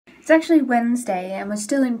It's actually Wednesday and we're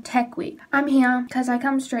still in tech week. I'm here because I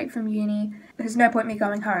come straight from uni. There's no point me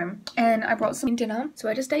going home. And I brought some dinner, so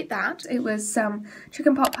I just ate that. It was some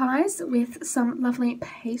chicken pot pies with some lovely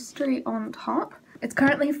pastry on top. It's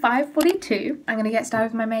currently 5:42. I'm going to get started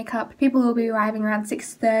with my makeup. People will be arriving around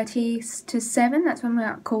 6:30 to 7. That's when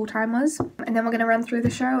my call time was. And then we're going to run through the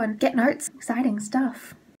show and get notes. Exciting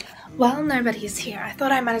stuff. While nobody's here, I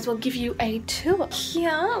thought I might as well give you a tour.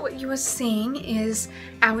 Here, what you are seeing is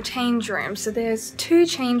our change room. So there's 2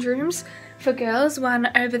 change rooms for girls, one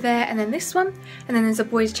over there and then this one, and then there's a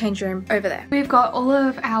boys change room over there. We've got all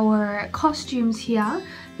of our costumes here.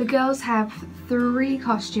 The girls have 3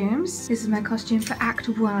 costumes. This is my costume for Act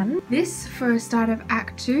 1. This for start of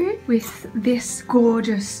Act 2 with this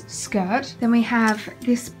gorgeous skirt. Then we have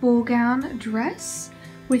this ball gown dress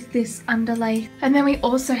with this underlay. And then we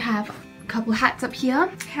also have a couple hats up here.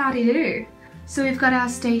 Howdy do. So we've got our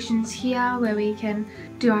stations here where we can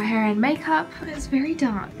do our hair and makeup. It's very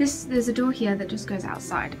dark. There's a door here that just goes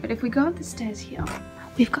outside. But if we go up the stairs here,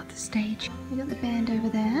 we've got the stage. We've got the band over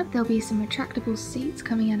there. There'll be some retractable seats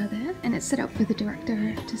coming out of there. And it's set up for the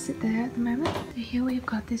director to sit there at the moment. So here we've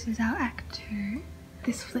got, this is our Act 2.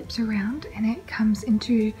 This flips around and it comes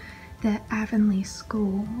into the Avonlea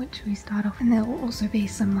School, which we start off, and there will also be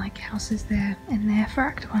some like houses there and there for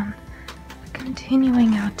Act 1.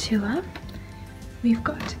 Continuing our tour, we've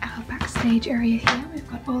got our backstage area here. We've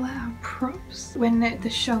got all our props. When the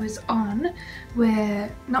show is on, we're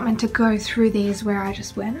not meant to go through these where I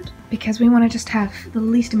just went because we want to just have the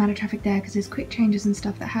least amount of traffic there because there's quick changes and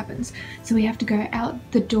stuff that happens. So we have to go out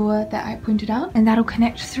the door that I pointed out and that'll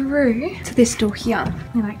connect through to this door here.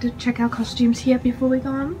 We like to check our costumes here before we go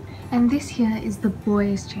on. And this here is the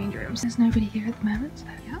boys' change rooms. There's nobody here at the moment, so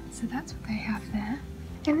yeah, so that's what they have there.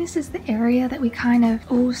 And this is the area that we kind of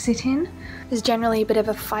all sit in. There's generally a bit of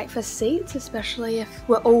a fight for seats, especially if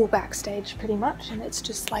we're all backstage pretty much, and it's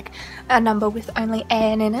just like a number with only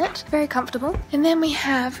Anne in it. Very comfortable. And then we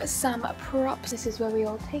have some props. This is where we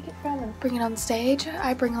all take it from and bring it on stage.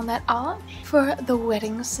 I bring on that art for the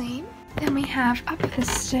wedding scene. Then we have up the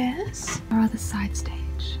stairs, our other side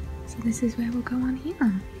stage. So this is where we'll go on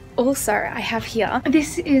here. Also, I have here,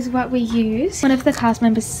 this is what we use. One of the cast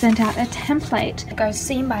members sent out a template that goes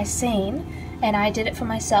scene by scene, and I did it for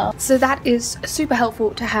myself. So that is super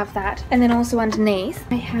helpful to have that. And then also underneath,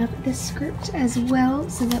 I have the script as well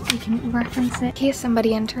so that we can reference it. Here's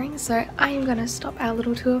somebody entering, so I am gonna stop our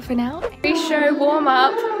little tour for now. Pre-show warm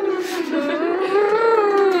up.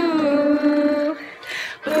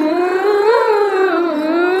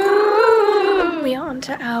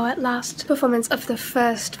 To our last performance of the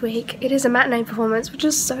first week. It is a matinee performance, which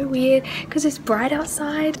is so weird because it's bright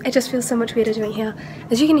outside. It just feels so much weirder doing here.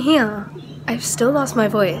 As you can hear, I've still lost my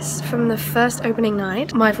voice from the first opening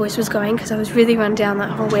night. My voice was going because I was really run down that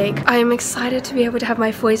whole week. I am excited to be able to have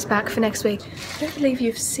my voice back for next week. I don't believe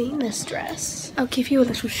you've seen this dress. I'll give you a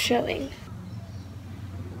little showing.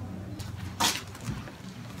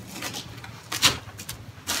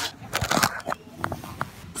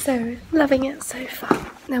 So, loving it so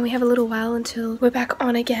far. Now we have a little while until we're back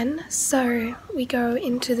on again, so we go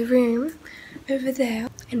into the room over there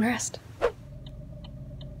and rest.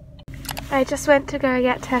 I just went to go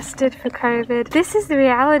get tested for COVID. This is the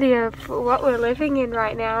reality of what we're living in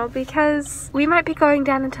right now because we might be going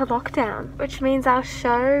down into lockdown, which means our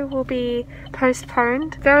show will be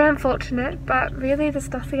postponed. Very unfortunate, but really there's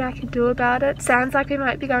nothing I can do about it. Sounds like we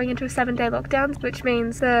might be going into a 7-day lockdown, which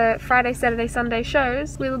means the Friday, Saturday, Sunday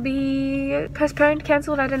shows will be postponed,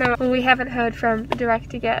 cancelled, I don't know. Well, we haven't heard from the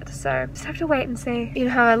director yet, so just have to wait and see. You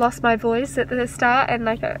know how I lost my voice at the start and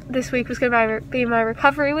like this week was going to be my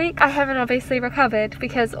recovery week? I haven't obviously recovered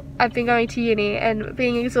because I've been going to uni and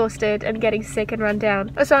being exhausted and getting sick and run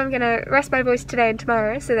down. So I'm gonna rest my voice today and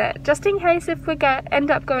tomorrow so that just in case if we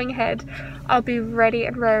end up going ahead, I'll be ready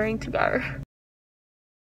and raring to go.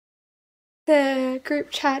 The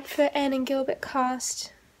group chat for Anne and Gilbert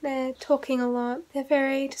cast, they're talking a lot. They're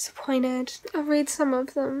very disappointed. I'll read some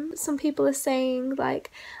of them. Some people are saying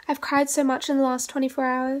like, I've cried so much in the last 24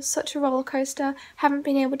 hours, such a roller coaster, haven't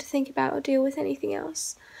been able to think about or deal with anything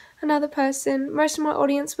else. Another person, most of my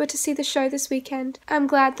audience were to see the show this weekend. I'm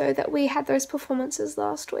glad though that we had those performances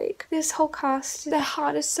last week. This whole cast, their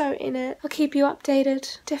heart is so in it. I'll keep you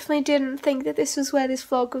updated. Definitely didn't think that this was where this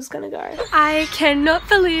vlog was gonna go. I cannot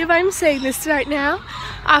believe I'm saying this right now.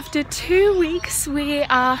 After 2 weeks, we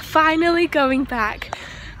are finally going back.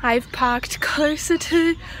 I've parked closer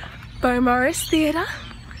to Beaumaris Theatre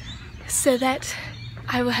so that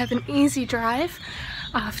I will have an easy drive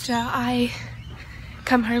after I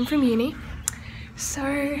come home from uni. So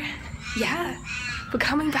yeah, we're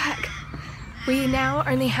coming back. We now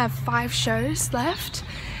only have 5 shows left,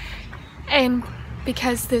 and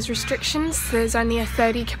because there's restrictions, there's only a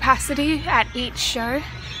 30 capacity at each show.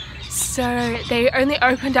 So they only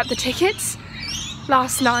opened up the tickets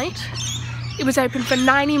last night. It was open for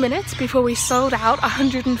 90 minutes before we sold out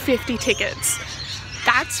 150 tickets.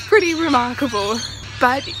 That's pretty remarkable.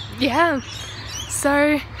 But yeah,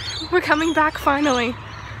 so we're coming back finally.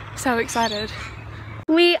 So excited.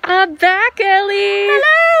 We are back, Ellie!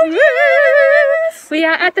 Hello! Yes. We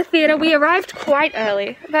are at the theatre. We arrived quite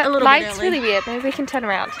early. That light's really weird. Maybe we can turn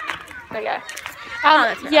around. There you go.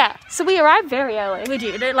 Yeah, so we arrived very early. We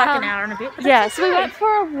did, like an hour and a bit. Yeah, so we went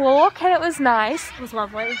for a walk and it was nice. It was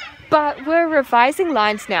lovely. But we're revising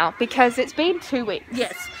lines now because it's been 2 weeks.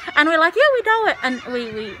 Yes, and we're like, yeah, we know it, and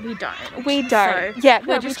we don't. We don't. So yeah,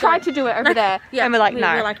 we tried to do it over there, yeah, and we're like,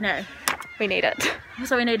 no. We're like, no. We need it.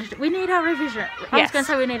 So we need our revision. I was going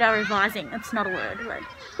to say we need our revising. It's not a word. But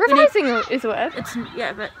revising is a word. It's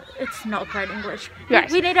but it's not great English. Right.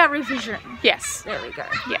 We need our revision. Yes. There we go.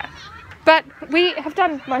 Yeah. But we have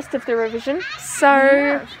done most of the revision,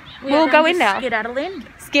 so we'll go in now. Skedaddle in.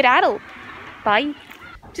 Skedaddle. Bye.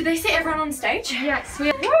 Did they see everyone on stage? Yes.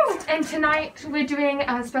 And tonight we're doing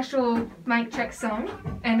a special mic check song.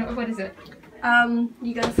 And what is it?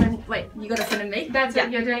 You gotta send me. That's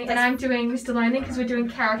what you're doing, and I'm doing Mr. Lonely because we're doing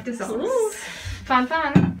character songs. Ooh. Fun,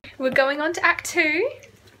 fun. We're going on to Act 2,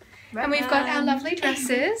 and we've got our lovely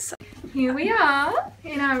dresses. Here we are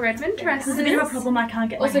in our Redmond dresses. There's a bit of a problem. I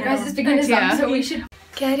can't get. Also, guys, it's beginner's time, so we should.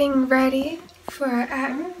 Getting ready for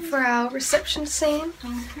our reception scene.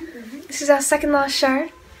 This is our second last show,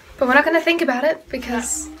 but we're not going to think about it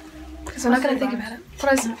because we're not going to think about it.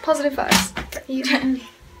 Positive vibes.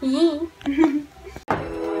 Yeah. I'm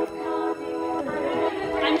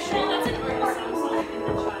sure that's an oversized song in the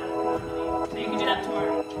child. So you can do that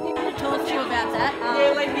tomorrow. I told you about that.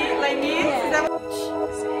 Yeah, like me? Yeah. Is that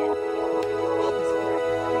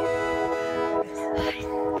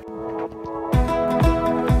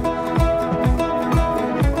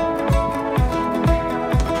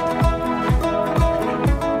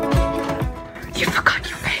You forgot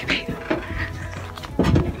your baby.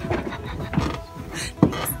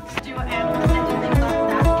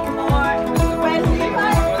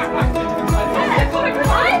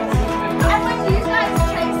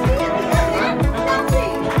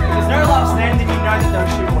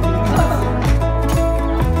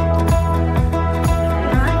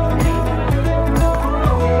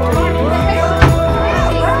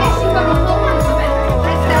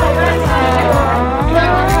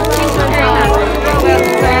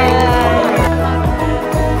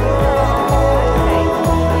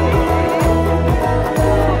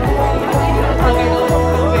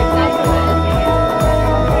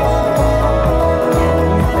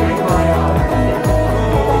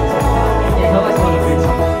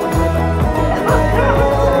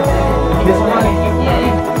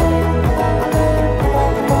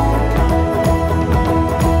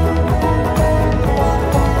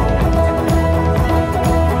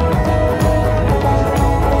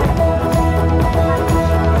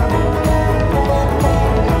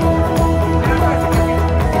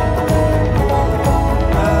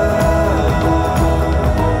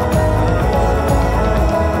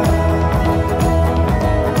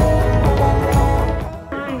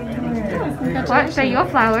 What? They're your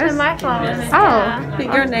flowers? They're my flowers. Oh.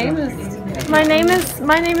 Yeah. Your name is? My name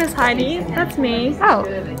is Heidi. That's me. Oh.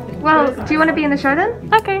 Well, do you want to be in the show then?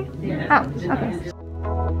 Okay. Oh, okay.